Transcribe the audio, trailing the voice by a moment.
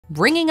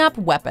Bringing up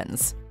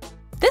weapons.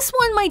 This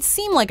one might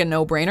seem like a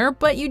no-brainer,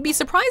 but you'd be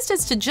surprised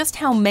as to just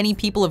how many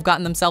people have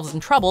gotten themselves in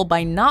trouble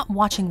by not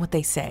watching what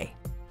they say.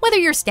 Whether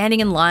you're standing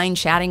in line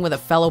chatting with a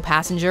fellow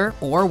passenger,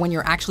 or when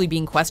you're actually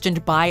being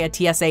questioned by a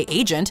TSA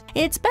agent,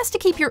 it's best to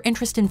keep your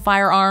interest in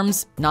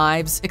firearms,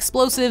 knives,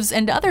 explosives,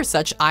 and other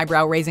such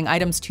eyebrow-raising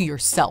items to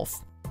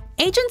yourself.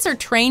 Agents are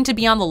trained to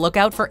be on the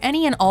lookout for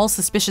any and all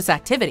suspicious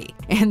activity,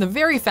 and the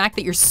very fact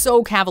that you're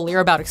so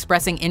cavalier about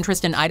expressing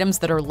interest in items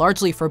that are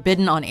largely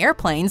forbidden on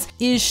airplanes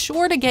is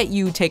sure to get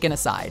you taken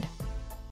aside.